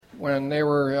when they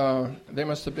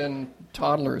must have been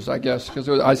toddlers, I guess, because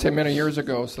I say many years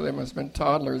ago, so they must have been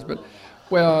toddlers. But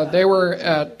they were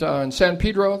at in San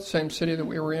Pedro, the same city that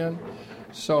we were in.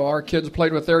 So our kids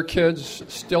played with their kids,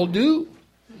 still do.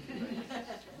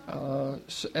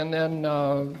 And then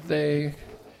they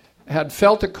had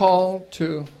felt a call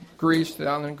to Greece,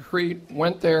 down in Crete,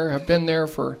 went there, have been there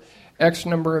for X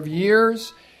number of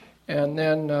years, and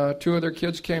then 2 of their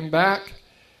kids came back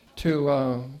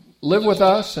to live with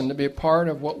us and to be a part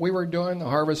of what we were doing, the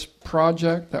Harvest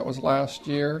Project. That was last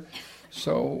year.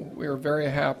 So we were very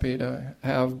happy to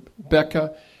have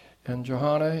Becca and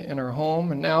Johanna in our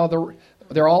home, and now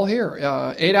they're all here.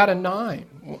 8 out of 9.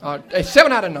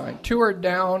 7 out of 9. 2 are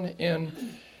down in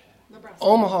Nebraska.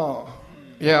 Omaha.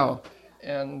 Yeah.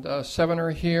 And 7 are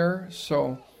here.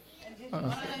 So. And did you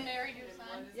marry your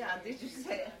son? Yeah. Did you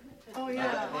say it? Oh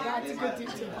yeah, that's a good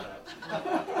detail.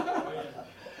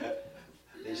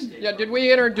 Yeah. Did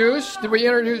we introduce?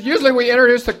 Usually we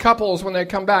introduce the couples when they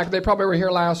come back. They probably were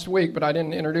here last week, but I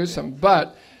didn't introduce them.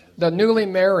 But the newly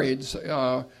marrieds,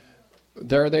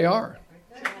 there they are.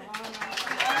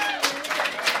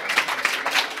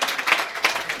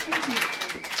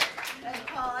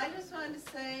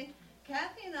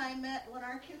 Kathy and I met when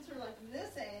our kids were like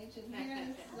this age, and here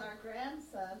this is our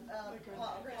grandson,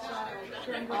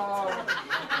 granddaughter.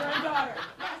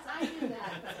 Yes, I knew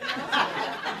that.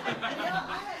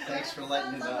 Thanks for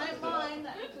letting me know. On my mind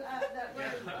that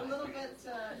we're a little bit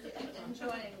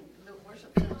enjoying the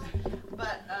worship service,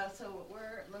 but so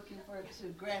we're looking forward to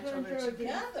grandchildren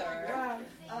together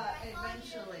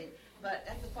eventually. But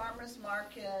at the farmers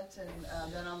market, and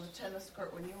then on the tennis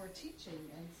court when you were teaching,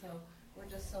 and so. We're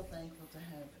just so thankful to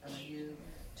have you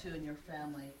two and your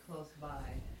family close by,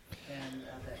 and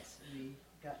that we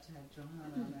got to have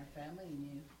Johanna and our family, and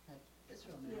you had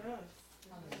Israel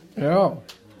now.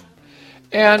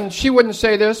 Yeah. And she wouldn't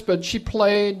say this, but she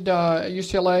played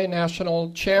UCLA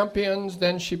national champions.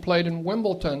 Then she played in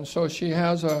Wimbledon, so she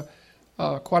has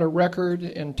quite a record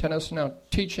in tennis now,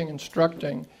 teaching,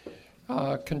 instructing,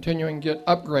 continuing to get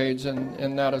upgrades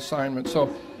in that assignment.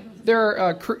 So.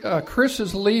 Chris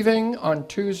is leaving on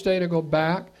Tuesday to go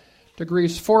back to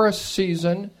Greece for a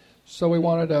season, so we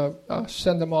wanted to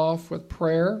send them off with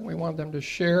prayer. We want them to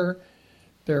share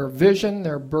their vision,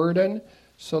 their burden,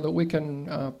 so that we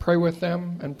can pray with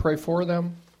them and pray for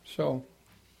them. So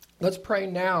let's pray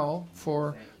now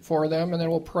for them, and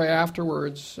then we'll pray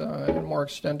afterwards in a more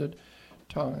extended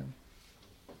time.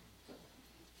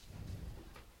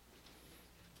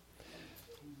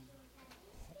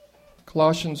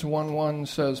 Colossians 1:1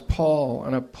 says, Paul,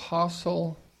 an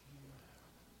apostle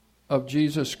of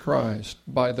Jesus Christ,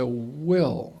 by the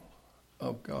will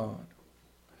of God.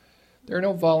 There are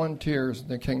no volunteers in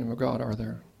the kingdom of God, are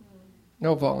there?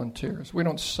 No volunteers. We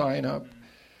don't sign up.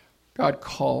 God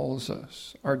calls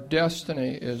us. Our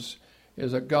destiny is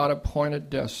a God-appointed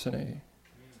destiny,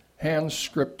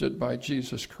 hand-scripted by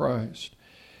Jesus Christ.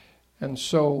 And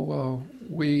so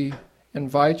we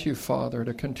invite you, Father,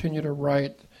 to continue to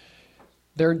write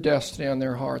their destiny on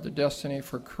their heart, the destiny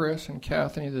for Chris and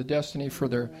Kathy, the destiny for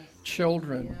their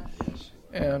children.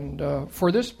 And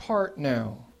for this part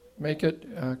now, make it,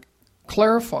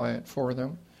 clarify it for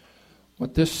them,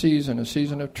 what this season, a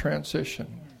season of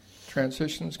transition.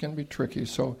 Transitions can be tricky,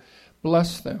 so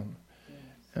bless them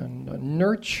and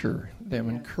nurture them,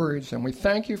 encourage them. We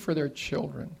thank you for their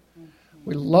children.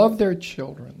 We love their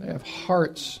children. They have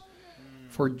hearts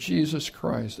for Jesus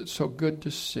Christ. It's so good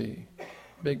to see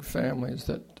big families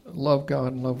that love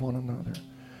God and love one another.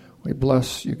 We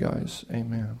bless you guys.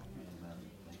 Amen.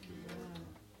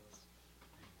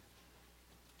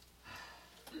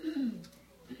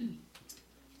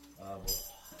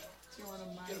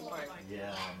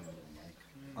 Yeah.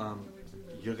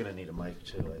 You're going to need a mic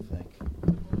too, I think.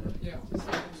 Yeah. Get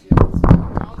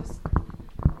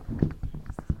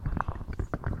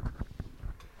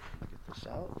this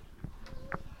out.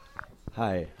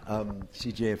 Hi,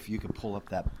 CJ, if you could pull up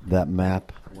that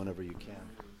map whenever you can.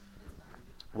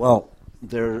 Well,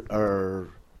 there are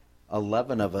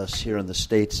 11 of us here in the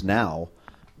States now,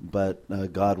 but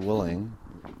God willing,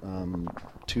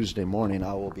 Tuesday morning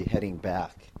I will be heading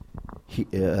back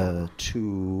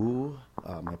to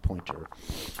my pointer.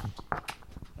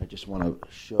 I just want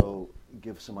to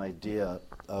give some idea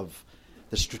of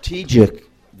the strategic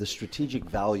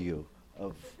value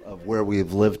of where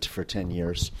we've lived for 10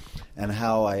 years and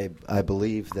how I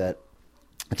believe that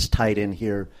it's tied in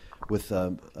here with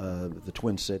the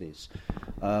Twin Cities.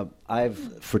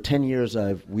 For 10 years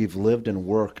we've lived and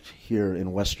worked here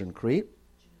in Western Crete,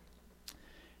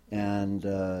 and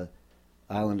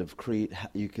island of Crete,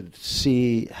 you could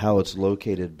see how it's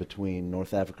located between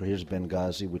North Africa. Here's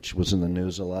Benghazi, which was in the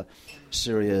news a lot.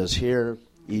 Syria is here,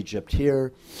 Egypt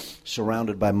here,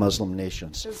 surrounded by Muslim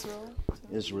nations.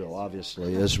 Israel,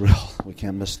 obviously. Israel. We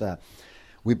can't miss that.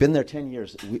 We've been there 10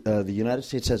 years. The United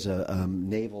States has a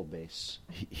naval base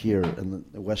here in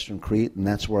the Western Crete, and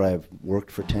that's where I've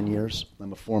worked for 10 years.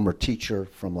 I'm a former teacher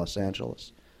from Los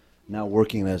Angeles, now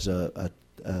working as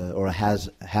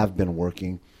have been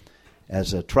working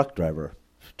as a truck driver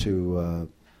to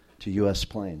U.S.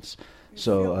 planes.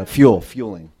 So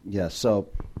fueling, yes. So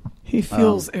he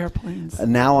fuels airplanes.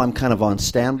 Now I'm kind of on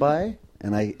standby,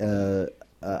 and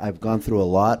I've gone through a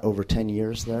lot over 10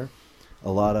 years there,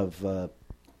 a lot of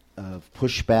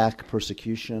pushback,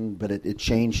 persecution, but it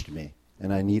changed me,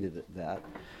 and I needed that.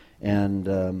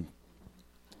 And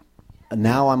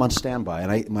now I'm on standby,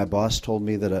 and my boss told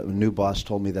me that a new boss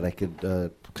told me that I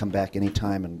could come back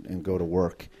anytime and go to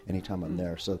work anytime I'm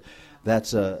there. So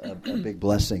that's a big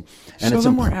blessing. And show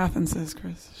them where Athens is,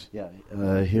 Chris. Yeah,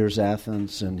 here's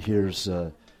Athens, and here's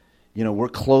we're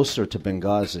closer to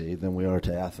Benghazi than we are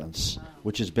to Athens,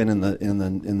 which has been in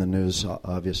the news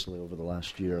obviously over the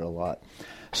last year a lot.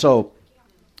 So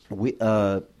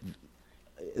the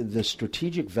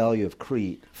strategic value of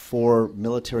Crete for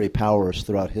military powers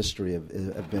throughout history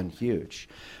have been huge,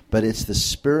 but it's the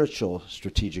spiritual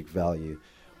strategic value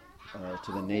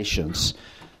to the nations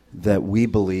that we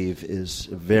believe is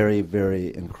very,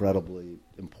 very incredibly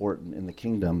important in the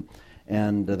kingdom,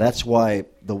 and that's why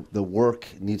the work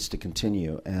needs to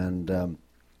continue. And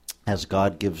as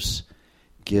God gives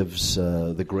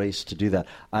the grace to do that,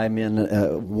 I'm in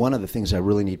one of the things I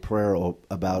really need prayer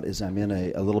about is I'm in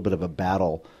a little bit of a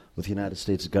battle with the United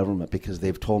States government because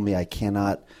they've told me I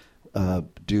cannot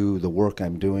do the work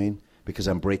I'm doing because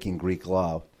I'm breaking Greek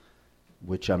law,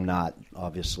 which I'm not,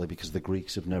 obviously, because the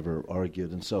Greeks have never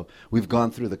argued. And so we've gone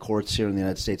through the courts here in the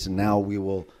United States, and now we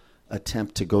will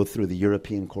attempt to go through the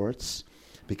European courts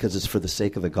because it's for the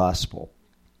sake of the gospel.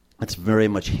 It's very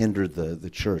much hindered the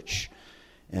church.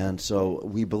 And so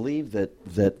we believe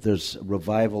that there's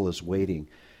revival is waiting.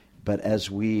 But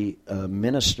as we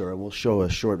minister, and we'll show a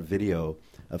short video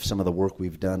of some of the work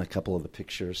we've done, a couple of the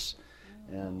pictures.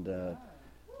 And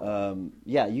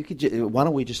you could. Why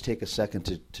don't we just take a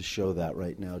second to show that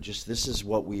right now? Just this is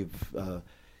what we've.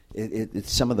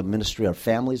 It's some of the ministry our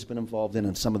family's been involved in,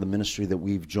 and some of the ministry that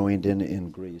we've joined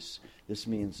in Greece. This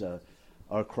means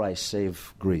Our Christ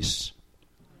Save Greece.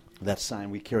 That sign,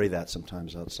 we carry that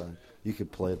sometimes outside. You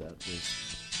could play that,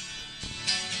 please.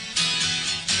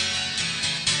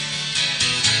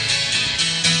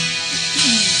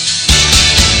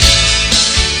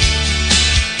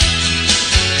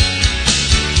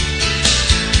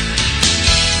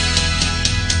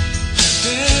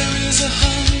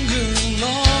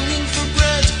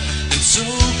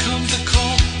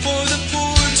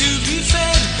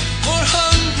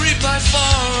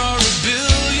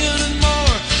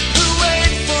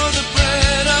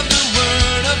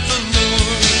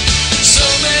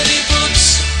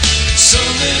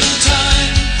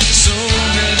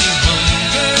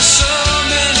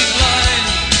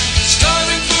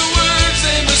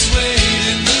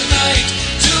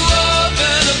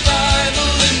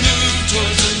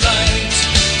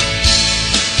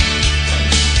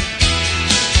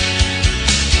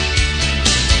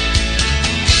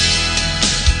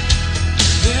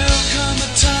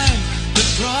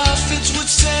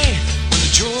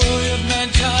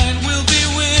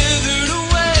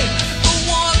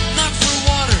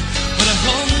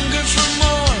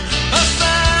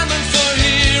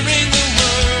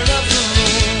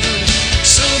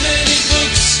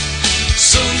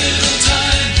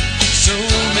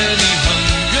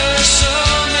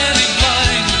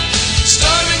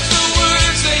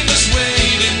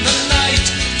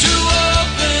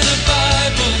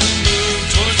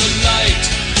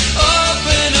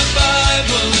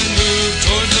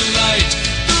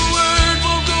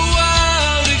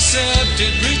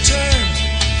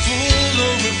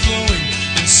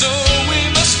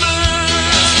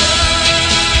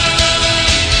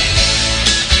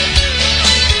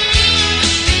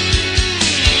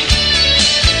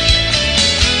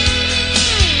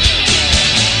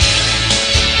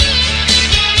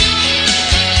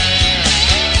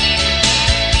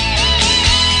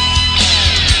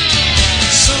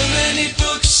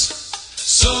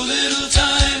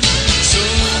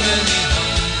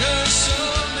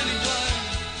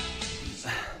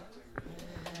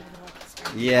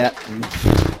 Yeah.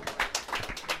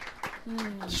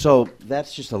 So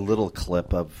that's just a little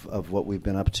clip of what we've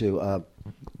been up to.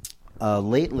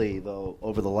 Lately, though,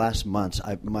 over the last months,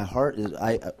 my heart is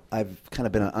I've kind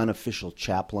of been an unofficial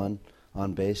chaplain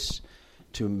on base,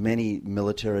 to many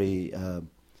military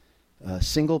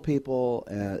single people,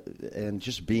 and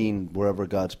just being wherever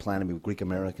God's planted me with Greek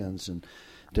Americans and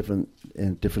different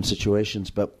situations.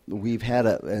 But we've had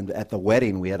and at the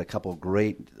wedding we had a couple of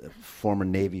great former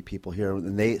Navy people here,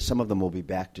 and some of them will be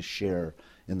back to share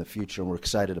in the future, and we're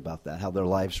excited about that, how their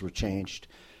lives were changed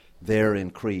there in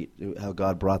Crete, how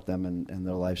God brought them and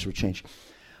their lives were changed.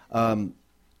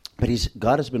 But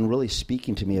God has been really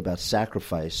speaking to me about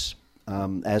sacrifice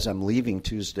as I'm leaving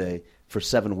Tuesday for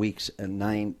 7 weeks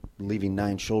and leaving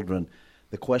 9 children.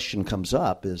 The question comes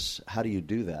up is, how do you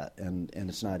do that? And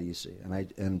it's not easy.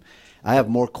 And I have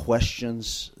more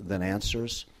questions than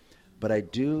answers, but I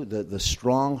do. The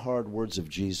strong, hard words of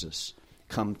Jesus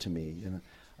come to me.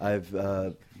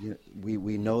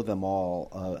 We know them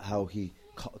all, how he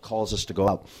calls us to go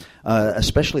out,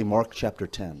 especially Mark chapter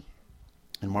 10.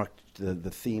 And Mark, the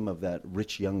theme of that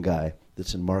rich young guy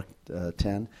that's in Mark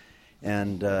 10.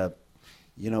 And,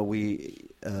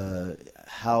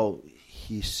 how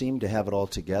he seemed to have it all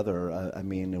together,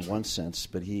 in one sense,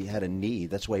 but he had a need.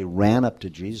 That's why he ran up to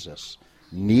Jesus,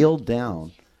 kneeled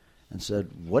down, and said,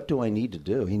 what do I need to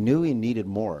do? He knew he needed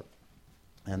more.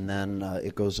 And then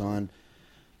it goes on,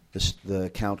 the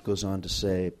account goes on to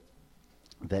say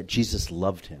that Jesus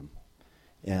loved him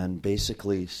and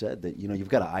basically said that, you've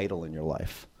got an idol in your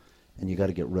life, and you got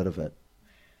to get rid of it.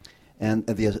 And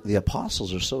the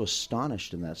apostles are so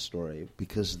astonished in that story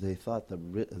because they thought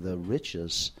the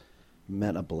riches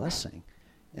meant a blessing.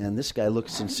 And this guy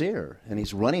looked sincere, and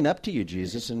he's running up to you,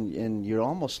 Jesus, and you're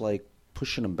almost like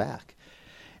pushing him back.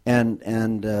 And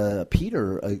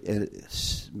Peter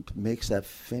makes that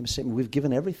famous statement, we've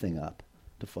given everything up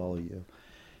to follow you.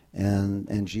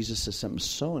 And Jesus says something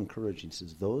so encouraging. He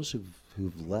says, those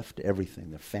who've left everything,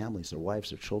 their families, their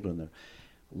wives, their children,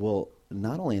 will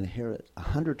not only inherit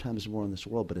 100 times more in this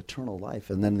world, but eternal life.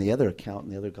 And then the other account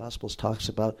in the other Gospels talks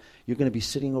about you're going to be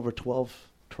sitting over the 12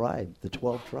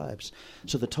 tribes.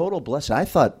 So the total blessing, I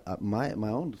thought, my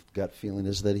own gut feeling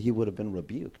is that he would have been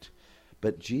rebuked.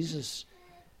 But Jesus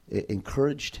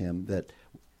encouraged him that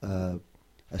a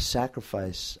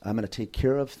sacrifice, I'm going to take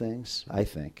care of things, I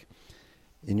think,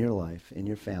 in your life, in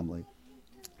your family,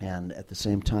 and at the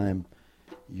same time,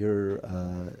 you're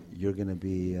going to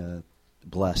be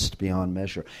blessed beyond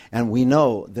measure. And we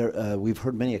know we've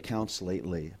heard many accounts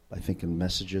lately, I think, in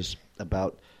messages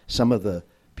about some of the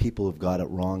people who've got it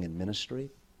wrong in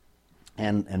ministry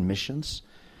and missions.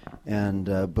 And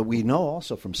but we know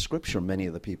also from Scripture many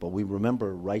of the people. We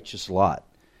remember righteous Lot.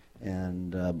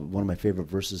 And one of my favorite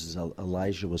verses is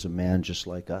Elijah was a man just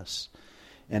like us.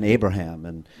 And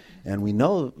Abraham. And we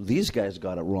know these guys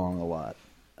got it wrong a lot.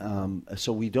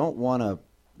 So we want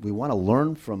to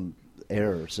learn from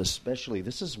errors, especially.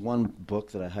 This is one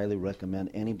book that I highly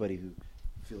recommend anybody who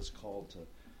feels called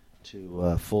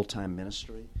to full-time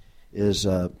ministry. It's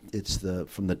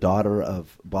from the daughter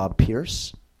of Bob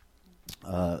Pierce,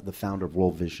 the founder of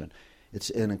World Vision. It's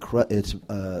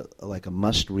like a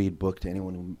must-read book to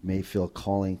anyone who may feel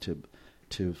calling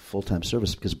to full-time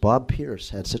service, because Bob Pierce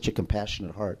had such a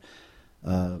compassionate heart.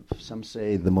 Some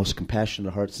say the most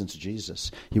compassionate heart since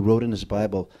Jesus. He wrote in his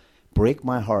Bible, "Break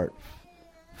my heart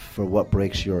for what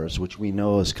breaks yours," which we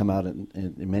know has come out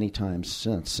in many times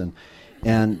since.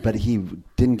 But he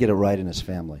didn't get it right in his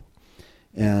family,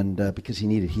 and because he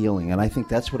needed healing. And I think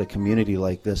that's what a community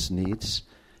like this needs.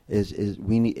 Is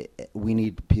we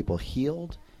need people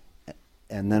healed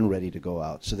and then ready to go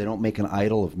out, so they don't make an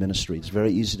idol of ministry. It's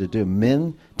very easy to do.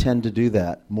 Men tend to do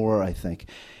that more, I think,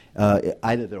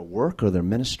 either their work or their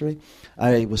ministry.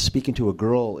 I was speaking to a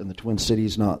girl in the Twin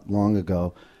Cities not long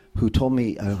ago who told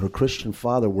me her Christian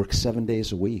father works 7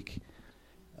 days a week,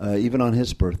 even on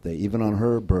his birthday, even on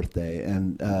her birthday,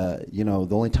 and the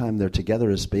only time they're together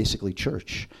is basically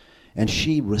church. And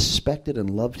she respected and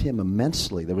loved him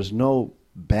immensely. There was no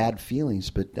bad feelings,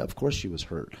 but of course she was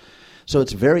hurt. So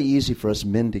it's very easy for us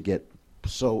men to get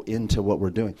so into what we're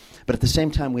doing. But at the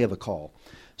same time, we have a call.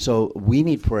 So we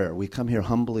need prayer. We come here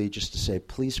humbly just to say,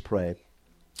 please pray.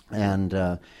 And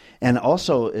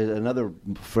also another,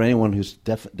 for anyone who's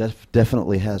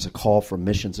definitely has a call for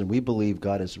missions, and we believe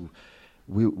God is,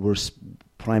 we're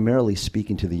primarily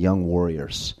speaking to the young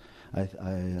warriors.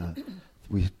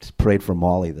 We prayed for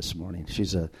Molly this morning.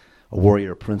 She's a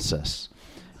warrior princess.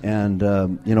 And,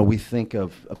 we think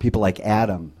of people like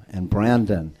Adam and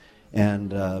Brandon.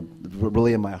 And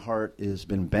really in my heart has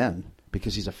been Ben,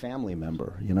 because he's a family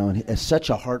member, and he has such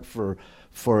a heart for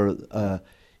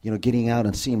getting out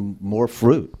and seeing more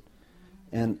fruit.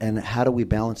 And how do we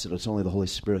balance it? It's only the Holy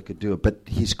Spirit could do it. But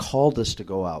he's called us to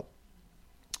go out.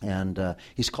 And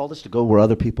he's called us to go where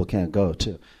other people can't go,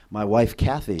 too. My wife,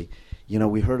 Kathy,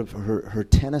 we heard of her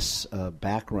tennis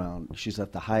background. She's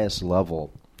at the highest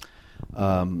level,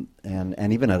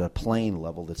 and even at a playing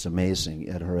level that's amazing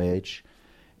at her age.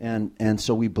 And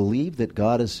so we believe that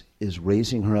God is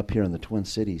raising her up here in the Twin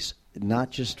Cities,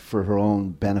 not just for her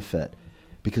own benefit,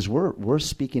 because we're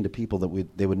speaking to people that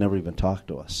they would never even talk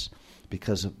to us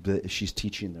because of she's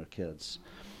teaching their kids.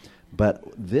 But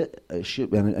she's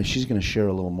going to share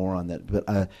a little more on that.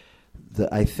 But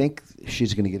I think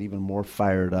she's going to get even more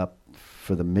fired up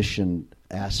for the mission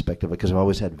aspect of it, because I've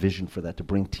always had vision for that, to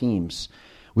bring teams.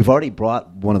 We've already brought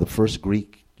one of the first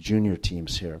Greek junior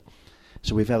teams here.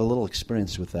 So we've had a little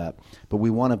experience with that. But we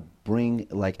want to bring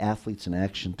like athletes in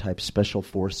action type special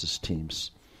forces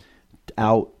teams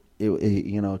out,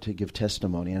 to give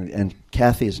testimony. And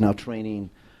Kathy is now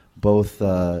training both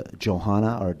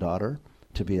Johanna, our daughter,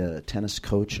 to be a tennis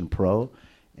coach and pro.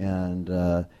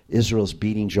 And Israel's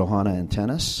beating Johanna in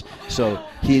tennis. So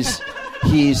he's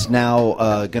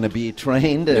now going to be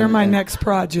trained. They're my next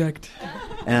project.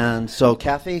 And so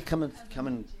Kathy, come up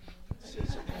and say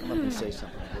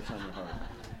something. What's on your heart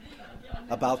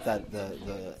about that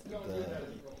the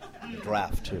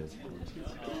draft too?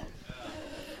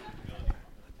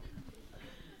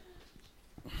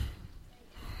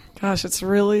 Gosh, it's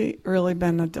really, really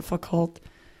been a difficult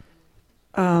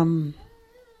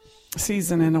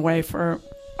season in a way for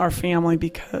our family,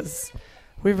 because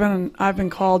I've been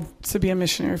called to be a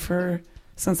missionary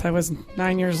since I was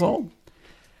 9 years old,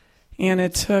 and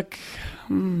it took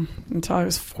until I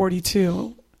was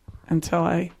 42 until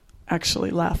I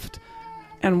actually left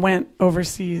and went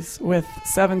overseas with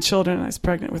 7 children. I was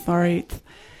pregnant with our 8th.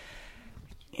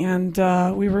 And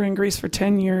we were in Greece for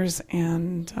 10 years,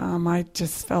 and I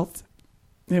just felt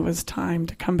it was time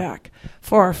to come back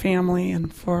for our family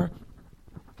and for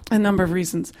a number of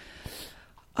reasons.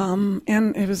 And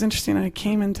it was interesting. I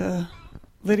came into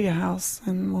Lydia House,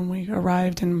 and when we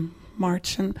arrived in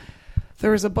March, and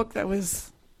there was a book that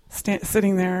was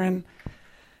sitting there, and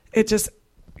it just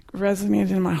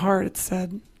resonated in my heart. It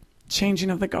said, Changing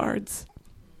of the Guards.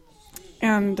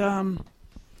 And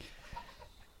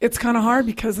it's kind of hard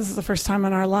because this is the first time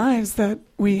in our lives that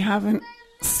we haven't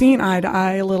seen eye to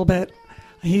eye a little bit.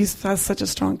 He has such a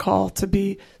strong call to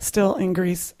be still in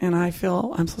Greece, and I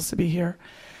feel I'm supposed to be here.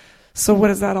 So what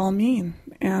does that all mean?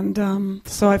 And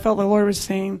so I felt the Lord was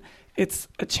saying it's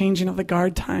a changing of the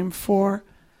guard time for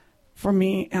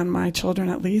me and my children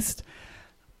at least.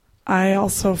 I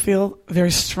also feel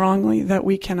very strongly that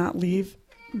we cannot leave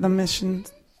the mission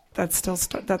that's still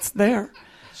that's there.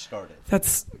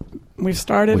 We've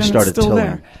started and it's still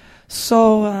there.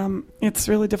 So it's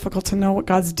really difficult to know what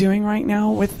God's doing right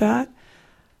now with that.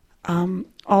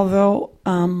 Although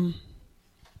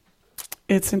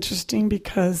it's interesting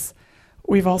because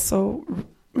we've also,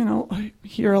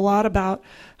 hear a lot about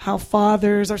how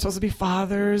fathers are supposed to be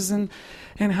fathers and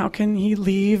how can he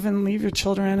leave your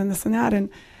children and this and that.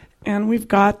 And we've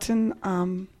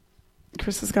gotten,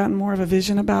 Chris has gotten more of a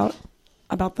vision about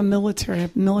the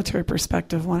military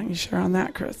perspective. Why don't you share on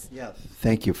that, Chris? Yeah,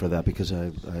 thank you for that, because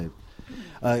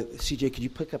CJ, could you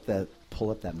pull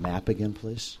up that map again,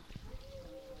 please?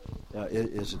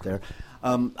 Is it there?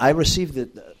 I received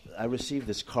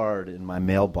this card in my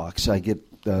mailbox. I get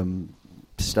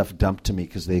stuff dumped to me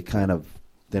because they don't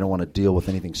want to deal with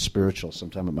anything spiritual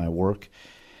sometime at my work.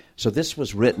 So this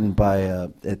was written by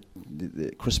at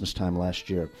Christmas time last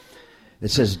year. It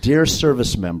says, "Dear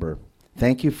service member,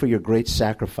 thank you for your great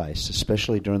sacrifice,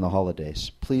 especially during the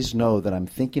holidays. Please know that I'm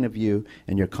thinking of you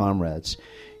and your comrades.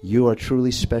 You are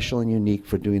truly special and unique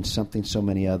for doing something so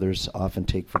many others often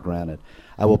take for granted.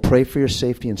 I will pray for your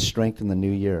safety and strength in the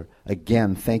new year.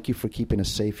 Again, thank you for keeping us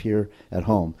safe here at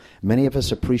home. Many of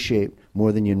us appreciate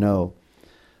more than you know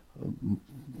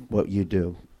what you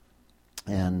do."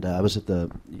 And I was at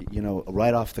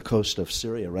right off the coast of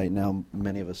Syria right now.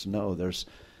 Many of us know there's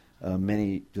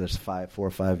 4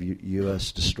 or 5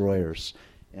 U.S. destroyers.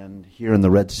 And here in the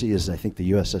Red Sea is, I think,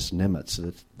 the USS Nimitz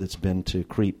that's been to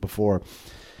Crete before.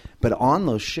 But on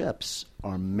those ships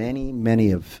are many,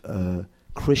 many of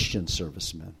Christian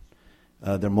servicemen.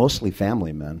 They're mostly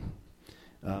family men.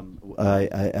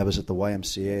 I was at the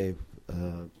YMCA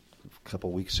a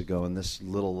couple weeks ago, and this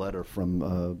little letter from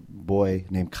a boy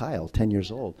named Kyle, 10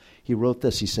 years old. He wrote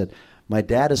this. He said, "My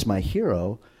dad is my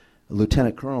hero, a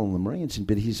lieutenant colonel in the Marines,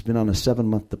 but he's been on a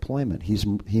 7-month deployment.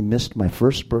 He missed my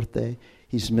first birthday.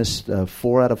 He's missed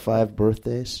 4 out of 5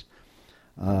 birthdays.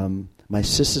 My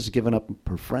sister's given up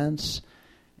her friends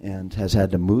and has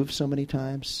had to move so many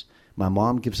times. My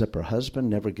mom gives up her husband,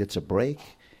 never gets a break,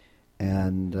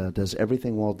 and does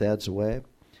everything while Dad's away.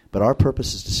 But our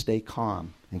purpose is to stay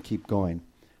calm and keep going.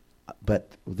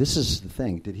 But this is the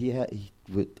thing. Did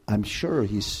I'm sure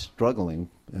he's struggling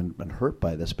and hurt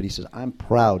by this, but he says, I'm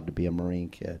proud to be a Marine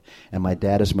kid, and my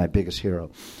dad is my biggest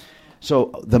hero.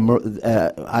 So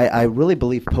I really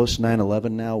believe post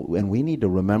 9/11 now, and we need to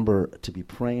remember to be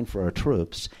praying for our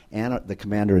troops and the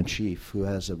commander-in-chief, who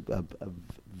has a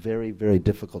very, very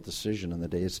difficult decision in the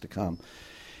days to come.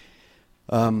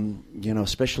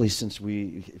 Especially since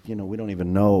we don't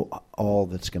even know all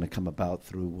that's going to come about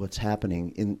through what's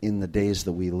happening in the days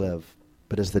that we live.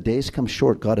 But as the days come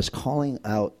short, God is calling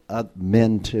out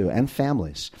men too, and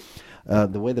families.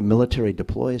 The way the military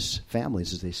deploys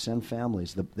families is they send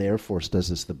families. The Air Force does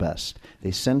this the best.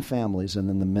 They send families, and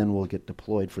then the men will get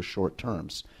deployed for short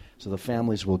terms. So the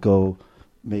families will go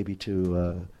maybe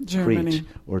to Crete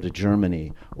or to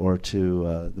Germany or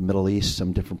to the Middle East,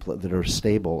 some different that are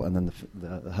stable, and then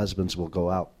the husbands will go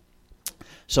out.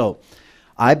 So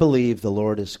I believe the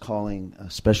Lord is calling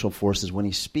special forces. When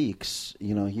he speaks,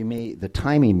 the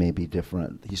timing may be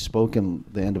different. He spoke in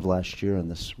the end of last year in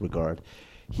this regard.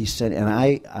 He said, and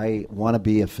I want to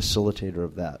be a facilitator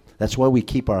of that. That's why we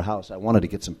keep our house. I wanted to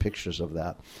get some pictures of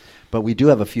that. But we do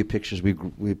have a few pictures. We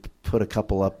put a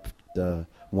couple up,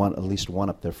 at least one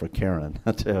up there for Karen.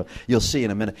 You'll see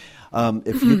in a minute.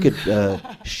 If you could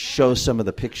show some of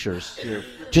the pictures here.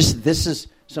 This is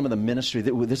some of the ministry.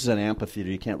 This is an amphitheater.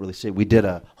 You can't really see it. We did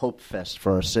a Hope Fest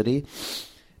for our city.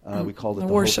 We called it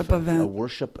the worship event. A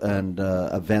worship and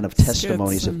event of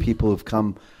testimonies of people who've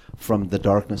come from the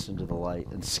darkness into the light,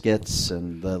 and skits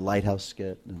and the lighthouse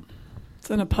skit. And, it's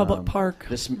in a public park.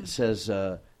 This says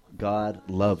God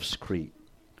loves Crete.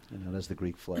 That's the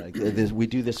Greek flag. We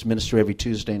do this ministry every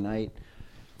Tuesday night.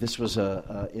 This was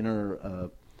a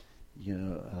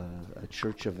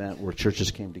church event where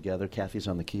churches came together. Kathy's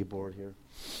on the keyboard here,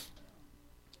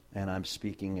 and I'm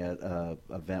speaking at an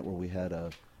event where we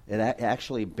had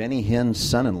actually Benny Hinn's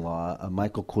son-in-law,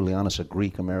 Michael Koulianos, a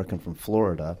Greek American from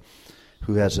Florida,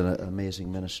 who has an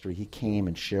amazing ministry. He came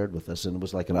and shared with us, and it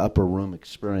was like an upper room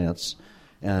experience,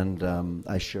 and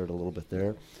I shared a little bit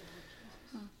there.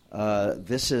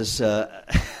 This is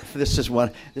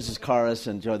Karis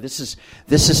and Joe. This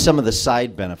is some of the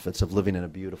side benefits of living in a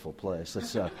beautiful place.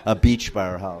 That's a beach by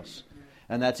our house,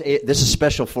 and this is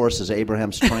Special Forces.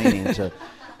 Abraham's training to.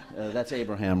 That's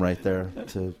Abraham right there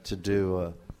to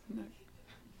do,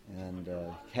 and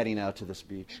heading out to this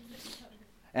beach.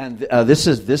 And this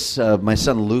is my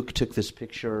son Luke took this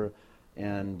picture,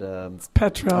 and it's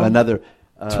Petra, another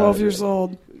 12 years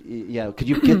old. Yeah, could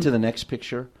you get to the next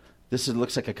picture? This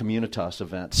looks like a Communitas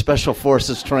event, Special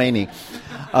Forces training.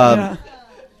 Yeah.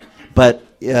 But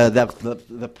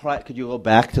could you go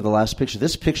back to the last picture?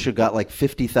 This picture got like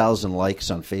 50,000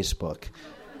 likes on Facebook.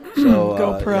 So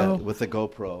GoPro. With the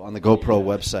GoPro on the GoPro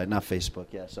website, not Facebook.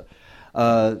 Yeah. So,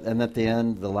 and at the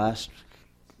end,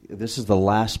 this is the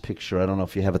last picture. I don't know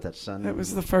if you have it. That Sunday. That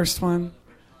was the first one.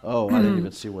 Oh, I didn't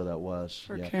even see where that was.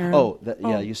 For yeah.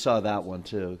 Karen. You saw that one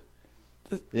too.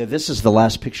 This is the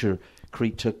last picture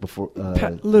Crete took before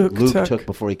Luke took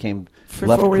before he came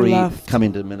left.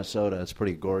 coming to Minnesota. It's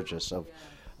pretty gorgeous.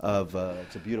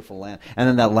 It's a beautiful land. And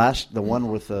then the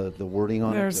one with the wording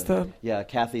on it.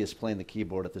 Kathy is playing the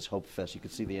keyboard at this Hope Fest. You can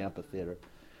see the amphitheater.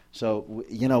 So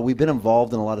we've been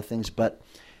involved in a lot of things, but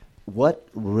what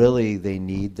really they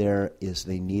need there is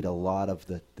they need a lot of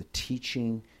the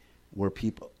teaching where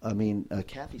people.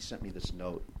 Kathy sent me this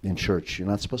note in church. You're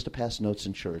not supposed to pass notes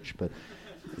in church, but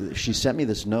she sent me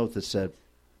this note that said,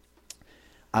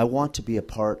 I want to be a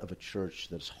part of a church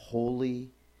that's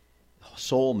holy.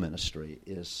 Soul ministry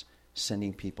is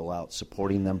sending people out,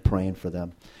 supporting them, praying for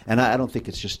them. And I don't think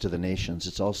it's just to the nations.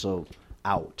 It's also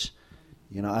out.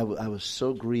 I was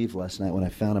so grieved last night when I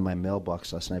found in my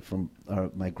mailbox last night from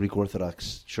my Greek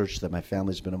Orthodox church that my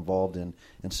family's been involved in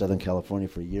Southern California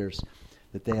for years,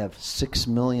 that they have $6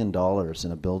 million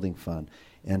in a building fund.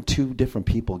 And 2 different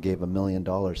people gave $1 million.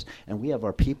 And we have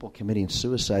our people committing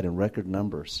suicide in record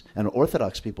numbers. And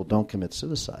Orthodox people don't commit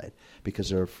suicide because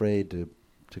they're afraid to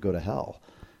go to hell,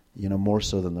 more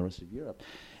so than the rest of Europe.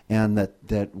 And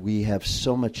that we have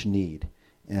so much need.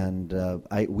 And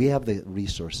we have the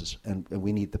resources, and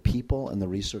we need the people and the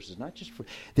resources.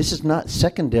 This is not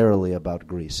secondarily about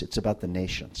Greece. It's about the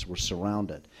nations. We're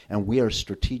surrounded, and we are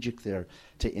strategic there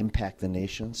to impact the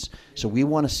nations. So we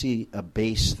want to see a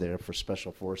base there for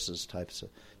special forces types of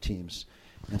teams.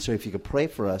 And so if you could pray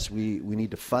for us, we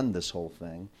need to fund this whole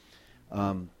thing,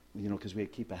 because we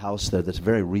keep a house there that's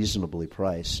very reasonably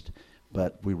priced,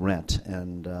 but we rent,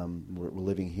 and we're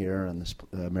living here, and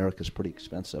America's pretty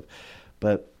expensive.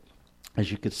 But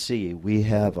as you could see, we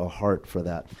have a heart for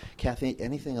that. Kathy,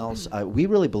 anything else? We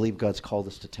really believe God's called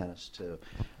us to tennis, too.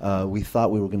 We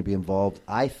thought we were going to be involved.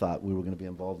 I thought we were going to be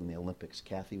involved in the Olympics.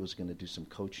 Kathy was going to do some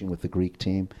coaching with the Greek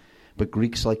team. But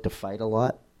Greeks like to fight a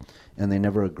lot, and they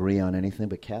never agree on anything.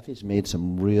 But Kathy's made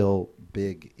some real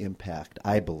big impact,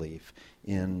 I believe,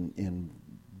 in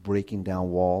breaking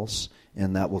down walls,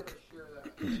 and that will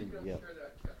continue. Yeah.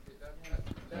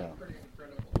 That's pretty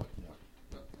incredible.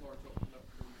 The Lord's opened up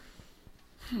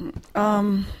for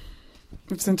you.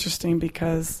 It's interesting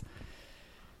because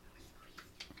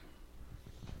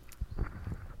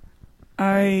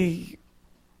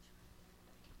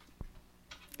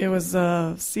it was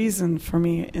a season for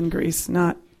me in Greece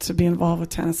not to be involved with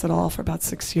tennis at all for about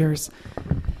 6 years.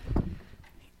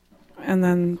 And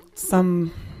then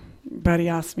somebody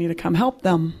asked me to come help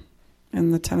them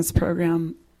in the tennis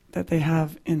program that they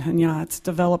have in Hanya. It's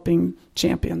developing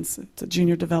champions. It's a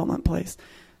junior development place.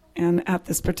 And at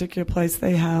this particular place,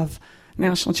 they have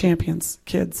national champions,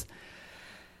 kids.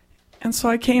 And so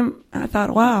I came, and I thought,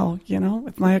 wow,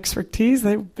 with my expertise,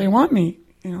 they want me.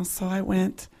 So I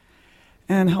went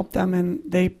and helped them, and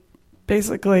they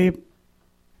basically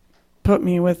put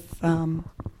me with, the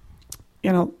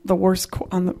worst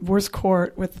on the worst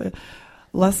court with the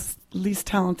least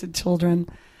talented children,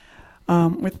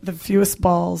 with the fewest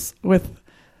balls,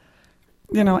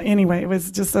 anyway, it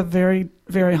was just a very,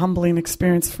 very humbling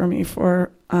experience for me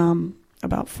for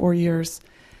about 4 years.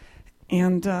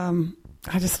 And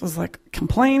I just was like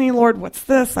complaining, Lord, what's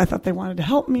this? I thought they wanted to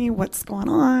help me. What's going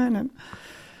on? And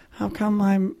how come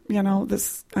I'm,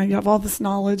 I have all this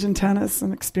knowledge in tennis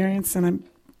and experience, and I'm,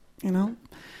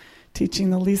 teaching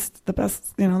the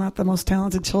best, not the most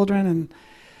talented children.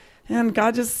 And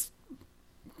God just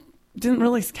didn't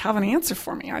really have an answer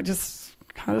for me. I just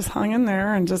kind of hung in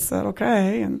there and just said,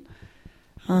 okay. And,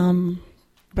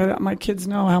 but my kids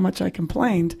know how much I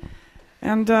complained.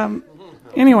 And,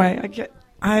 anyway,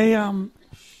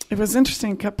 it was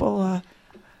interesting.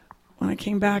 When I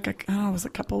came back, it was a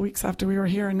couple of weeks after we were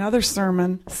here, another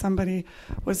sermon, I can't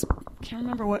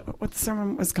remember what the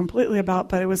sermon was completely about,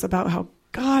 but it was about how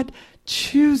God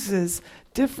chooses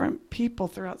different people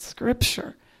throughout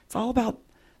Scripture. It's all about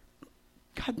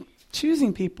God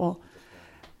choosing people.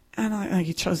 And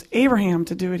he chose Abraham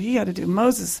to do what he had to do,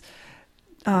 Moses,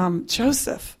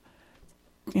 Joseph,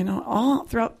 all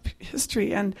throughout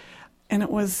history. And it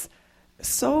was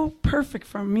so perfect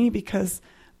for me because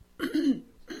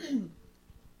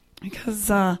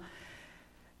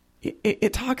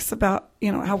it talks about,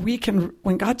 how we can,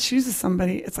 when God chooses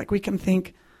somebody, it's like we can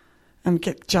think and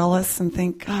get jealous and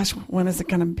think, gosh, when is it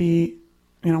going to be,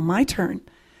 my turn?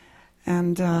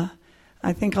 And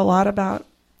I think a lot about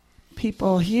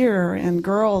people here and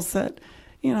girls that,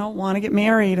 want to get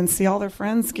married and see all their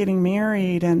friends getting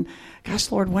married and,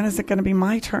 gosh, Lord, when is it going to be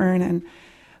my turn? And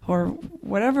or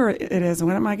whatever it is,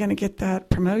 when am I going to get that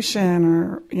promotion?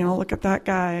 Or, look at that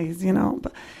guy,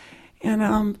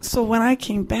 So when I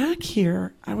came back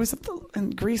here, I was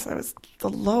in Greece, I was the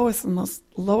lowest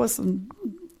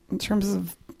in terms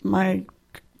of my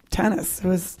tennis. I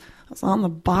was on the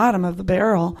bottom of the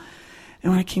barrel.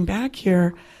 And when I came back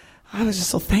here, I was just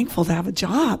so thankful to have a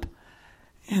job.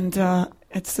 And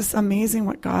it's just amazing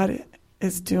what God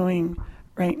is doing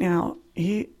right now.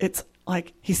 It's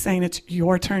like he's saying it's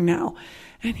your turn now.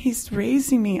 And he's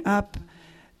raising me up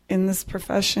in this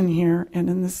profession here and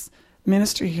in this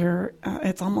ministry here.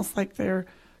 It's almost like they're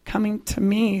coming to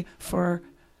me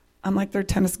I'm like their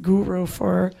tennis guru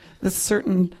for this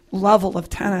certain level of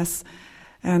tennis.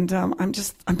 And I'm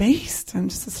just amazed. I'm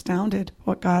just astounded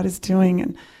what God is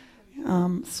doing.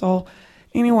 And so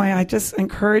anyway, I just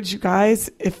encourage you guys,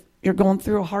 if you're going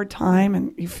through a hard time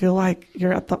and you feel like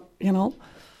you're at the,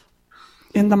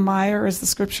 in the mire, as the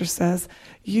scripture says,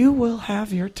 you will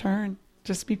have your turn.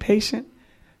 Just be patient.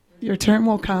 Your turn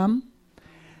will come.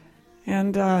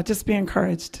 And just be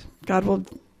encouraged. God will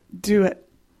do it.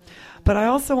 But I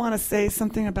also want to say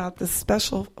something about the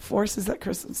special forces that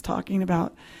Chris was talking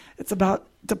about. It's about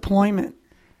deployment.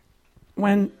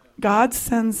 When God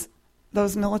sends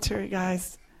those military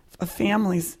guys,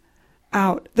 families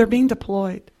out, they're being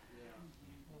deployed.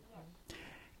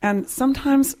 And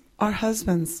sometimes our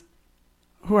husbands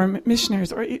who are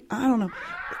missionaries, or I don't know,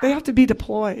 they have to be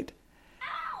deployed.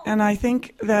 And I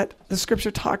think that the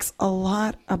scripture talks a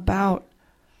lot about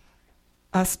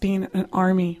us being an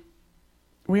army.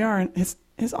 We are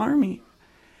his army.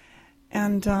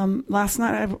 And last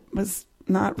night I was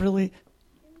not really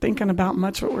thinking about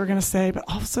much what we were going to say, but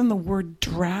all of a sudden the word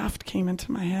draft came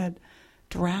into my head.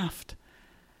 Draft.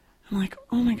 I'm like,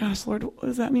 oh my gosh, Lord, what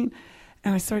does that mean?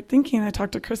 And I started thinking, I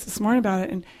talked to Chris this morning about it,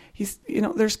 and he's,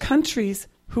 there's countries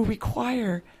who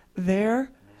require their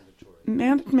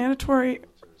mandatory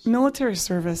military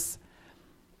service.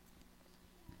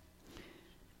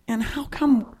 And how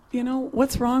come,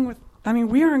 what's wrong with,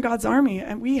 we are in God's army,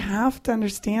 and we have to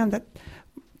understand that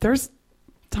there's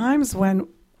times when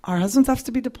our husbands have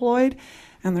to be deployed,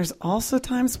 and there's also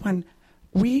times when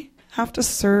we have to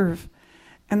serve.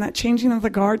 And that changing of the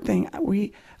guard thing,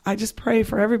 I just pray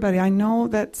for everybody. I know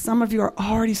that some of you are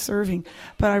already serving,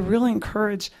 but I really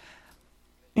encourage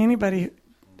anybody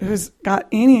who's got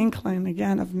any inkling,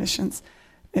 again, of missions.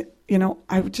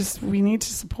 We need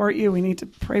to support you. We need to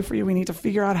pray for you. We need to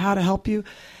figure out how to help you.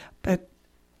 But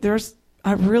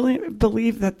I really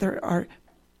believe that there are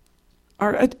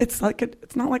it's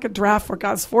not like a draft where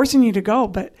God's forcing you to go,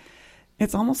 but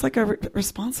it's almost like a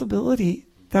responsibility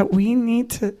that we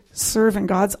need to serve in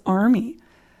God's army.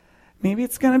 Maybe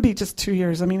it's going to be just 2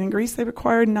 years. In Greece, they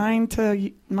required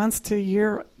 9 months to a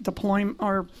year deployment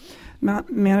or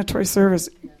mandatory service.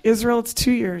 Israel, it's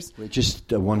 2 years.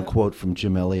 Just one quote from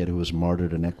Jim Elliot, who was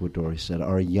martyred in Ecuador. He said,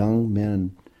 "Our young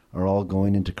men are all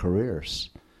going into careers,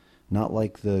 not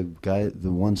like the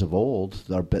ones of old.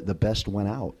 The best went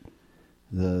out.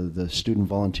 The student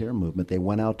volunteer movement, they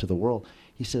went out to the world."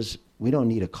 He says, "We don't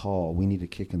need a call. We need a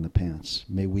kick in the pants.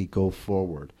 May we go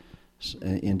forward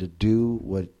and to do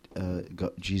what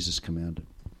Jesus commanded."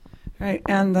 Right,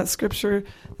 and that scripture,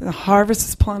 the harvest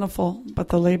is plentiful, but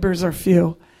the laborers are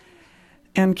few.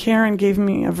 And Karen gave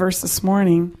me a verse this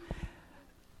morning,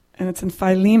 and it's in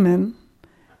Philemon,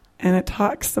 and it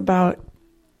talks about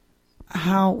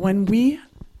how when we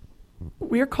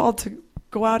are called to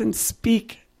go out and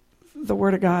speak the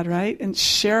word of God, right, and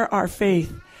share our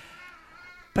faith.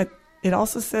 But it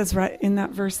also says right in that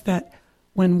verse that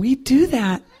when we do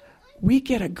that, we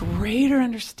get a greater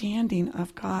understanding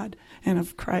of God and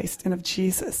of Christ and of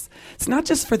Jesus. It's not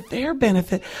just for their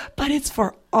benefit, but it's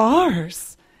for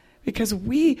ours, because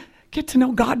we get to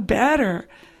know God better.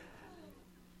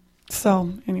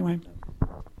 So, anyway.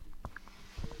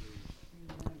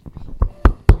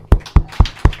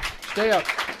 Stay up.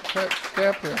 Stay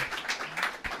up here.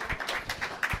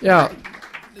 Yeah,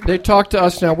 they talk to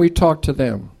us now. We talk to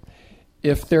them.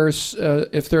 If there's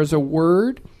a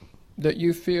word that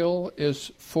you feel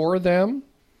is for them,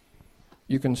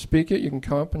 you can speak it. You can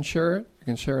come up and share it. You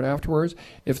can share it afterwards.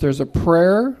 If there's a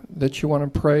prayer that you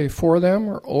want to pray for them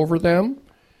or over them,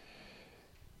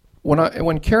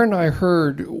 when Karen and I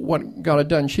heard what God had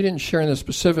done, she didn't share in the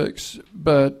specifics,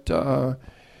 but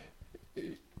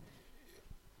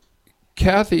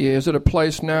Kathy is at a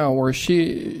place now where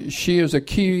she is a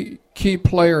key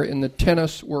player in the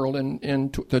tennis world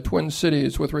in the Twin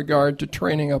Cities with regard to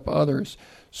training up others.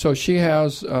 So she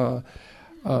has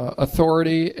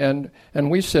authority, and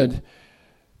we said,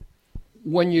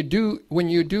 when you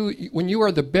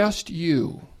are the best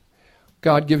you,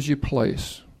 God gives you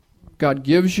place. God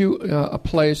gives you a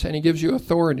place, and He gives you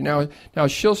authority. Now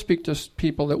she'll speak to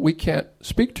people that we can't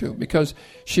speak to because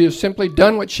she has simply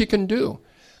done what she can do.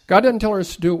 God doesn't tell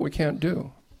us to do what we can't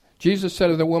do. Jesus said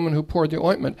of the woman who poured the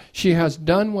ointment, she has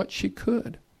done what she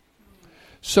could.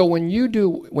 So when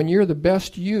you're the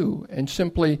best you and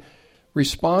simply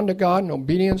respond to God in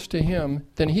obedience to Him,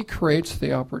 then He creates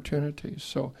the opportunities.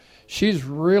 So she's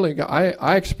really,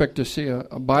 I expect to see a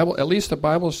Bible, at least a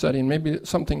Bible study, and maybe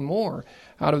something more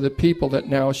out of the people that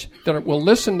now that will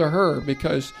listen to her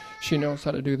because she knows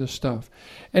how to do this stuff.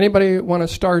 Anybody want to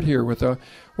start here with a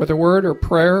word or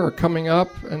prayer or coming up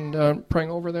and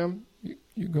praying over them?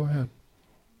 You go ahead.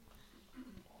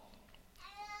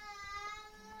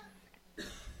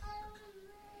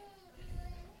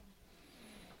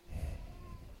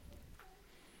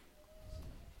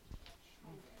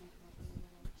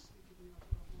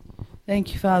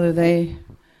 Thank you, Father. They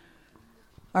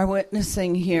are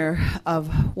witnessing here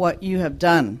of what you have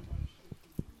done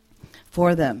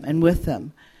for them and with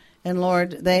them. And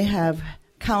Lord, they have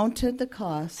counted the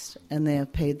cost and they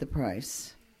have paid the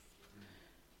price.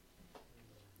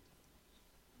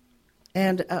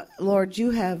 And Lord,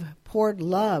 you have poured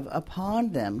love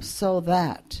upon them so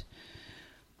that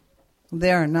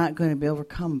they are not going to be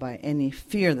overcome by any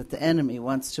fear that the enemy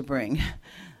wants to bring.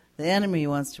 The enemy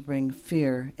wants to bring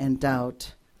fear and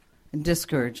doubt and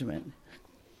discouragement.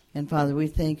 And Father, we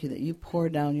thank you that you pour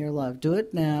down your love. Do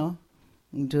it now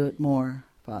and do it more,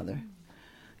 Father.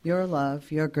 Your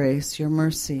love, your grace, your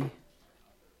mercy,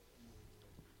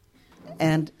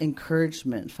 and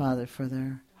encouragement, Father, for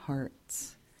their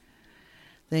hearts.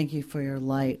 Thank you for your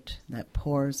light that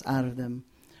pours out of them,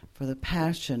 for the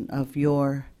passion of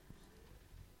your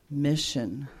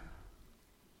mission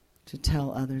to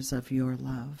tell others of your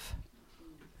love.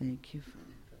 Thank you.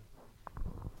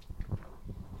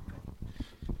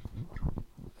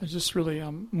 I was just really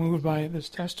moved by this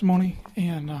testimony,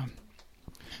 and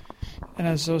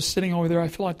as I was sitting over there, I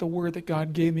feel like the word that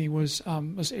God gave me was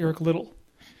Eric Liddell,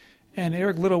 and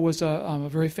Eric Liddell was a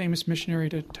very famous missionary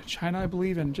to China, I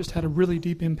believe, and just had a really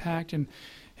deep impact. And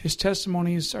his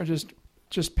testimonies are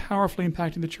just powerfully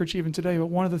impacting the church even today.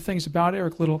 But one of the things about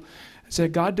Eric Liddell is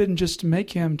that God didn't just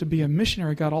make him to be a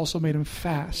missionary; God also made him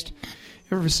fast.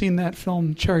 You ever seen that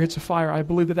film, Chariots of Fire? I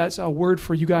believe that that's a word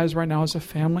for you guys right now as a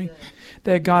family,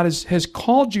 that God has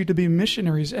called you to be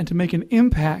missionaries and to make an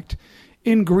impact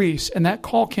in Greece, and that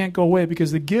call can't go away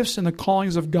because the gifts and the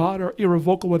callings of God are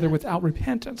irrevocable, whether without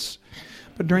repentance.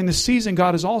 But during the season,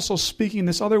 God is also speaking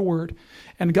this other word,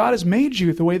 and God has made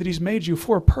you the way that He's made you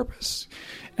for a purpose.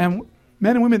 And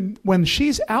men and women, when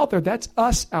she's out there, that's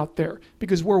us out there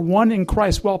because we're one in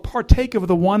Christ. We'll partake of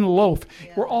the one loaf.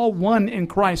 Yeah. We're all one in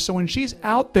Christ. So when she's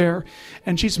out there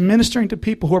and she's ministering to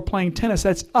people who are playing tennis,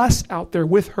 that's us out there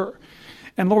with her.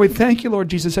 And Lord, we thank you, Lord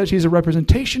Jesus, as she's a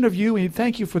representation of you. We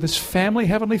thank you for this family,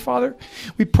 Heavenly Father.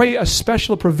 We pray a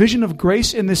special provision of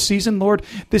grace in this season, Lord.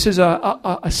 This is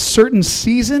a certain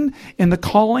season in the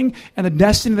calling and the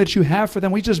destiny that you have for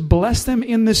them. We just bless them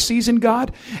in this season,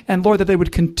 God. And Lord, that they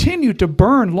would continue to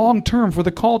burn long term for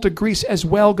the call to Greece as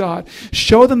well, God.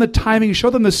 Show them the timing, show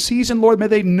them the season, Lord. May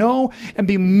they know and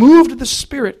be moved of the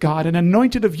Spirit, God, and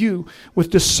anointed of you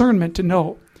with discernment to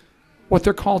know what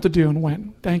they're called to do and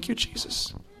when. Thank you,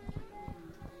 Jesus.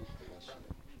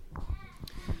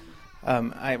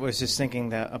 I was just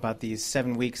thinking about these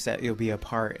 7 weeks that you'll be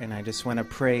apart, and I just want to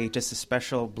pray just a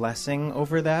special blessing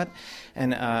over that,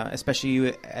 and especially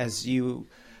you, as you,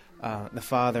 the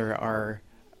Father, are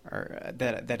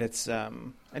that it's.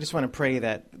 I just want to pray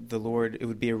that the Lord, it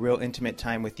would be a real intimate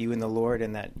time with you and the Lord,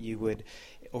 and that you would,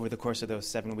 over the course of those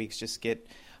 7 weeks, just get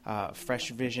fresh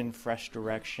vision, fresh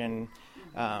direction.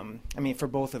 For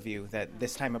both of you, that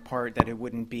this time apart, that it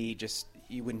wouldn't be just,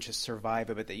 you wouldn't just survive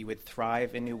it, but that you would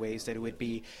thrive in new ways, that it would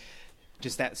be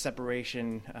just that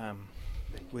separation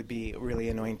would be really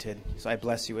anointed. So I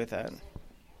bless you with that.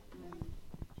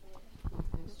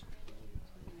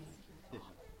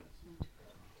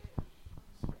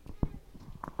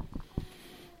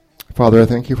 Father, I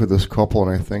thank you for this couple,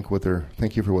 and I thank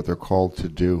you for what they're called to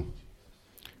do.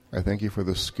 I thank you for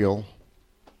the skill,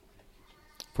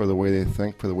 for the way they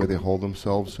think, for the way they hold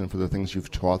themselves, and for the things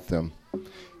you've taught them.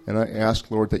 And I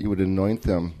ask, Lord, that you would anoint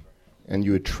them and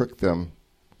you would trick them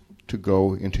to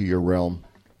go into your realm,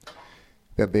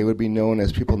 that they would be known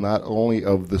as people not only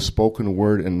of the spoken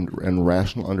word and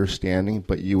rational understanding,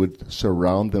 but you would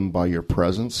surround them by your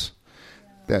presence,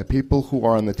 that people who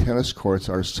are on the tennis courts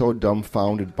are so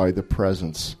dumbfounded by the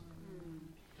presence.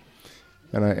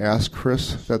 And I ask,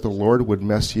 Chris, that the Lord would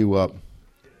mess you up,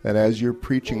 that as you're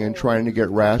preaching and trying to get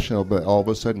rational, but all of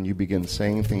a sudden you begin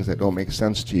saying things that don't make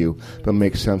sense to you, but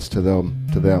make sense to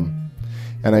them.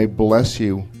 And I bless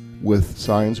you with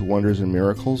signs, wonders, and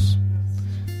miracles,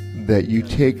 that you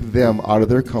take them out of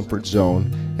their comfort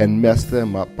zone and mess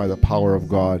them up by the power of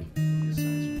God.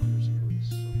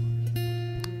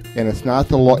 And it's not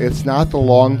the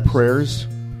long prayers.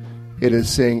 It is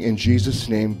saying, in Jesus'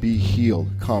 name, be healed.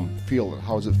 Come, feel it.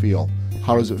 How does it feel?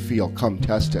 How does it feel? Come,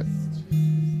 test it.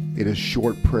 It is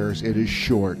short prayers. It is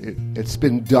short. It's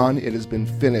been done. It has been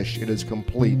finished. It is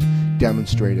complete.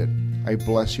 Demonstrated. I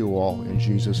bless you all in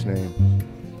Jesus' name.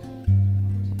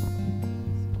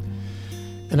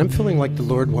 And I'm feeling like the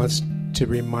Lord wants to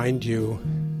remind you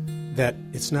that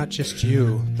it's not just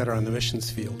you that are on the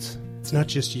missions fields. It's not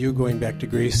just you going back to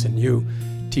Greece and you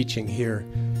teaching here.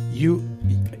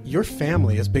 Your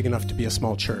family is big enough to be a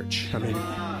small church. I mean,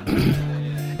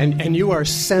 and you are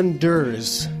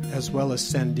senders as well as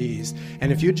sendees.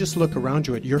 And if you just look around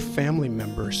you at your family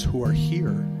members who are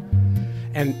here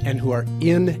and who are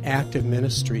in active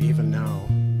ministry even now,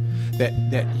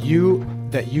 that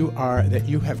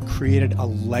you have created a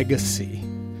legacy.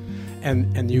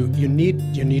 And you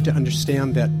need to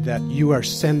understand that you're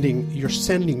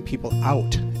sending people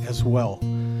out as well.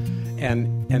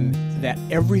 And that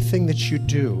everything that you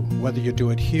do, whether you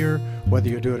do it here, whether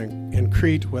you do it in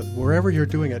Crete, wherever you're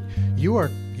doing it, you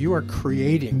are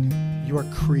creating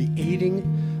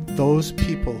those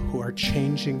people who are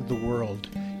changing the world,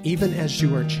 even as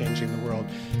you are changing the world.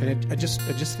 And I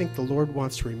just think the Lord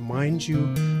wants to remind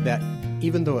you that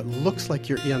even though it looks like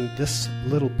you're in this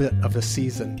little bit of a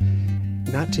season,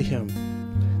 not to Him,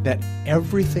 that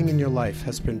everything in your life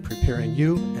has been preparing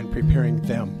you and preparing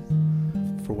them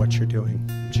for what you're doing.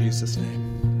 In Jesus' name.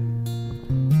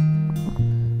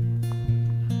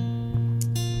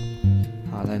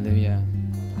 Hallelujah.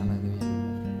 Hallelujah.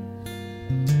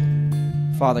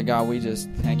 Father God, we just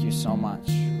thank you so much,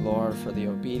 Lord, for the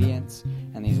obedience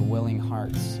and and these willing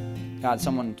hearts. God,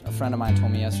 a friend of mine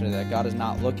told me yesterday that God is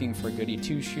not looking for goody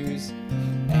two-shoes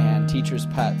and teachers'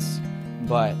 pets,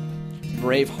 but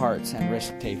brave hearts and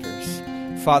risk takers.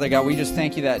 Father God, we just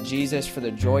thank you that Jesus, for the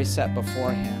joy set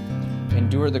before him,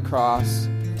 endured the cross,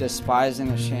 despising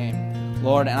the shame.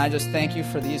 Lord, and I just thank you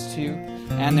for these two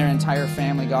and their entire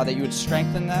family, God, that you would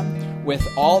strengthen them with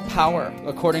all power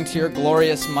according to your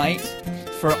glorious might,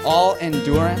 for all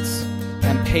endurance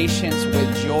and patience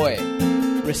with joy,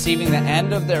 receiving the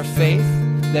end of their faith,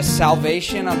 the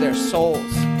salvation of their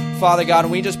souls. Father God,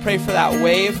 we just pray for that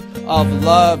wave of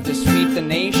love to sweep the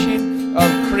nation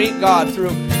of Crete, God,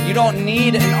 through. You don't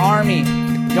need an army.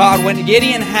 God, when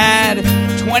Gideon had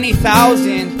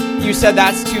 20,000, you said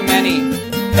that's too many,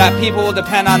 that people will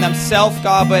depend on themselves,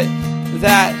 God, but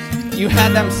that you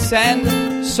had them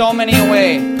send so many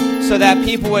away so that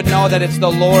people would know that it's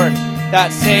the Lord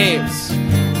that saves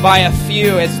by a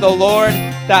few. It's the Lord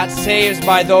that saves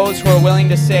by those who are willing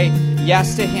to say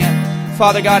yes to him.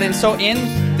 Father God, and so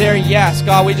in their yes,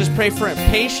 God, we just pray for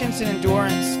patience and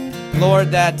endurance,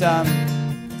 Lord, that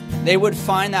they would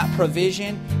find that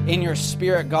provision in your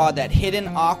Spirit, God, that hidden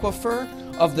aquifer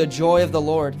of the joy of the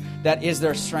Lord that is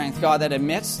their strength, God, that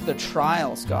amidst the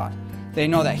trials, God, they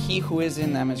know that he who is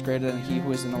in them is greater than he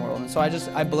who is in the world. And so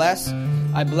I bless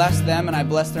them, and I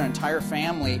bless their entire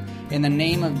family in the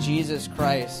name of Jesus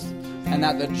Christ, and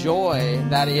that the joy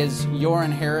that is your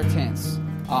inheritance,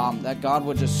 that God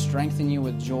would just strengthen you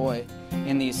with joy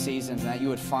in these seasons, and that you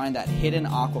would find that hidden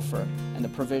aquifer and the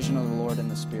provision of the Lord in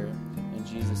the Spirit. In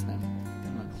Jesus' name.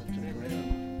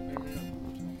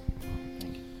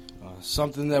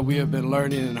 Something that we have been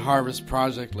learning in Harvest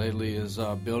Project lately is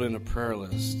building a prayer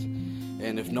list.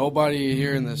 And if nobody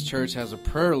here in this church has a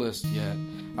prayer list yet,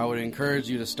 I would encourage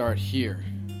you to start here.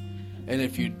 And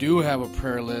if you do have a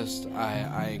prayer list,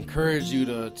 I encourage you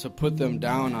to put them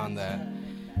down on that.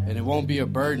 And it won't be a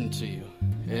burden to you.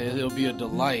 It'll be a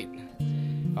delight.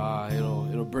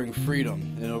 It'll bring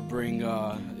freedom.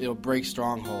 It'll break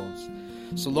strongholds.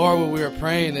 So Lord, what we are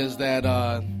praying is that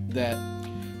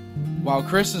while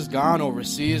Chris is gone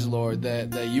overseas, Lord,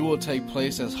 that you will take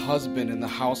place as husband in the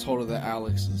household of the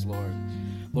Alexes, Lord.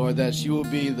 Lord, that you will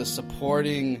be the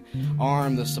supporting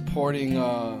arm, the supporting,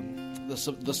 the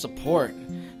support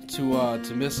to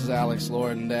Mrs. Alex,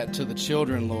 Lord, and that to the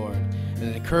children, Lord, and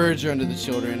an encourager unto the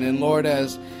children. And Lord,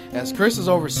 as Chris is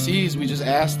overseas, we just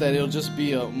ask that it'll just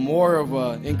be more of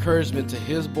an encouragement to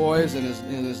his boys and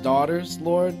his daughters,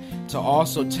 Lord, to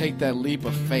also take that leap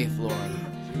of faith, Lord.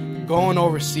 Going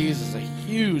overseas is a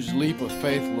huge leap of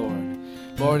faith, Lord.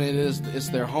 Lord, it's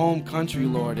their home country,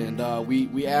 Lord, and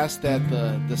we ask that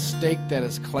the stake that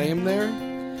is claimed there,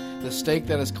 the stake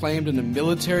that is claimed in the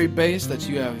military base, that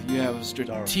you have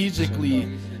strategically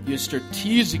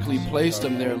placed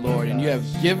him there, Lord, and you have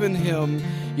given him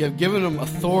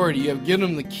authority, you have given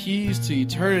him the keys to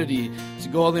eternity to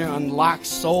go there and unlock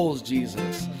souls,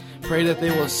 Jesus. Pray that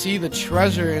they will see the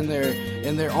treasure in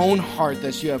their own heart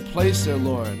that you have placed there,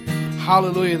 Lord.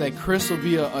 Hallelujah, that Chris will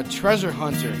be a treasure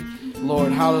hunter,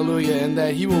 Lord. Hallelujah, and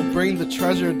that he will bring the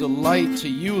treasure of delight to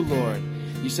you, Lord.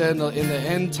 You said in the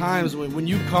end times, when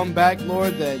you come back,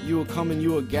 Lord, that you will come and you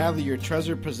will gather your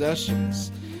treasure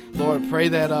possessions. Lord, pray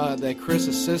that Chris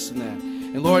assists in that.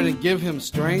 And Lord, and give him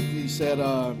strength. You said,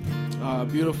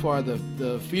 beautiful are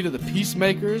the feet of the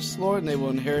peacemakers, Lord, and they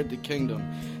will inherit the kingdom.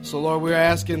 So, Lord, we're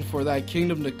asking for thy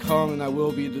kingdom to come and thy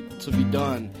will be to be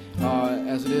done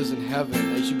as it is in heaven.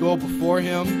 As you go before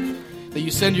him, that you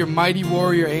send your mighty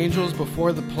warrior angels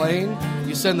before the plane,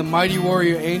 you send the mighty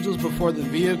warrior angels before the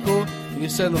vehicle, and you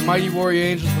send the mighty warrior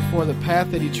angels before the path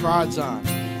that he trods on.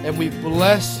 And we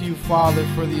bless you, Father,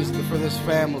 for this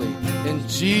family. In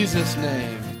Jesus'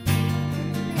 name.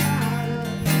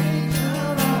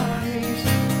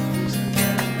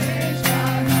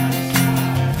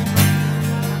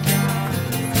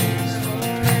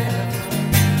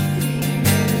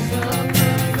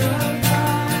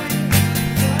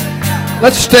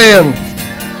 Let's stand.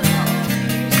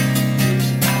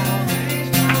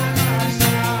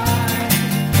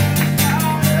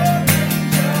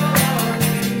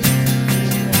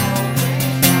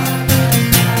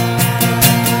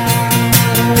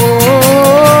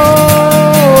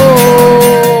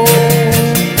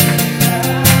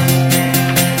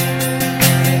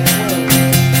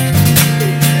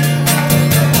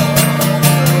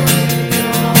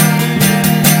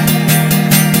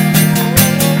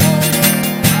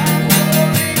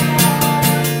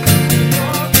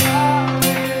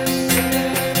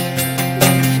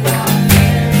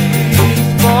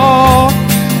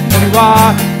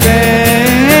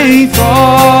 Faithful,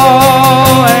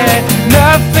 and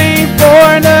nothing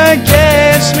born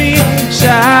against me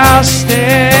shall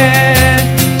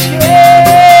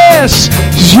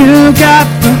You got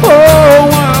the whole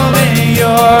world in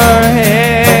your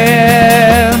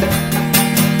hand.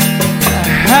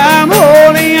 I'm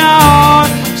holding on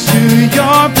to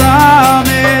your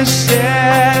promises.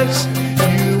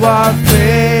 You are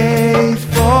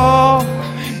faithful.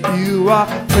 You are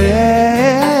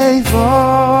faithful.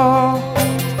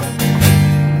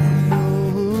 I know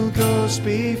who goes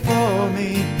before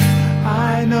me.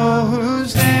 I know who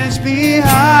stands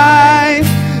behind.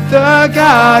 The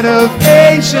God of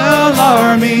angel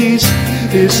armies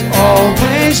is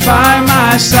always by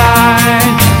my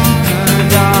side. The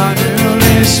God who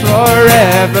lives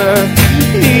forever,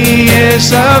 He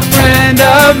is a friend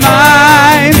of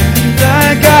mine.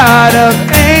 The God of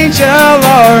angel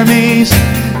armies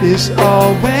is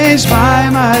always by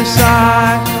my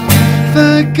side.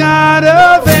 The God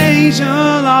of angel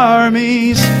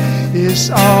armies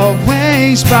is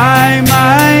always by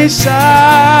my side.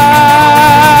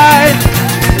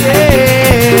 Yeah.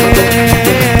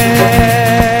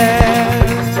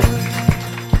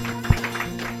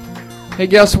 Hey,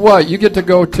 guess what? You get to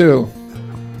go too.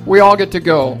 We all get to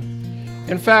go.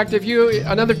 In fact,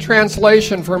 another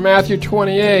translation for Matthew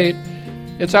 28,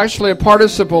 it's actually a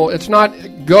participle. It's not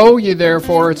go ye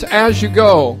therefore, it's as you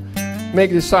go, make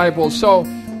disciples. So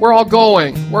we're all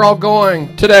going. We're all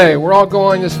going today. We're all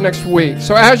going this next week.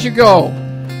 So as you go,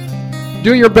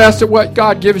 do your best at what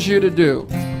God gives you to do.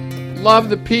 Love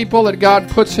the people that God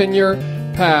puts in your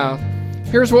path.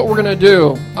 Here's what we're going to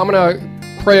do. I'm going to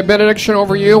pray a benediction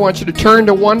over you. I want you to turn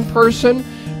to one person,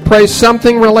 pray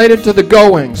something related to the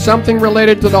going, something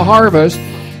related to the harvest.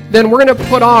 Then we're going to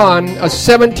put on a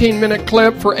 17-minute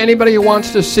clip for anybody who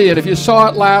wants to see it. If you saw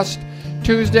it last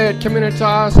Tuesday at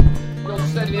Communitas, you'll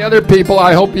say to the other people,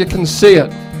 I hope you can see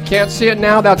it. Can't see it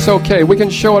now, that's okay. We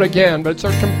can show it again. But it's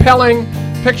a compelling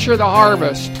picture of the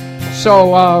harvest.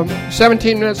 So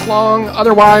 17 minutes long.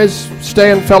 Otherwise, stay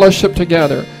in fellowship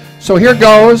together. So here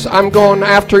goes. I'm going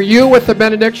after you with the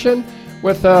benediction,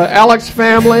 with Alex's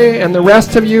family and the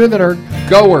rest of you that are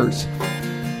goers.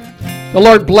 The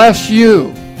Lord bless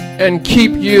you and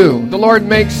keep you. The Lord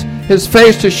makes His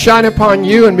face to shine upon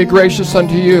you and be gracious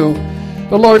unto you.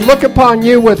 The Lord look upon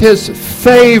you with His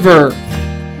favor.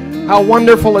 How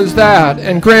wonderful is that?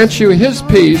 And grant you His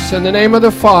peace in the name of the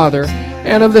Father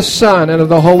and of the Son and of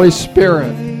the Holy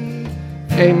Spirit.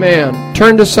 Amen.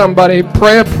 Turn to somebody.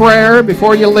 Pray a prayer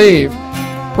before you leave.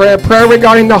 Pray a prayer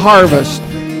regarding the harvest.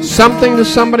 Something to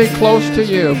somebody close to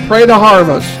you. Pray the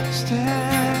harvest.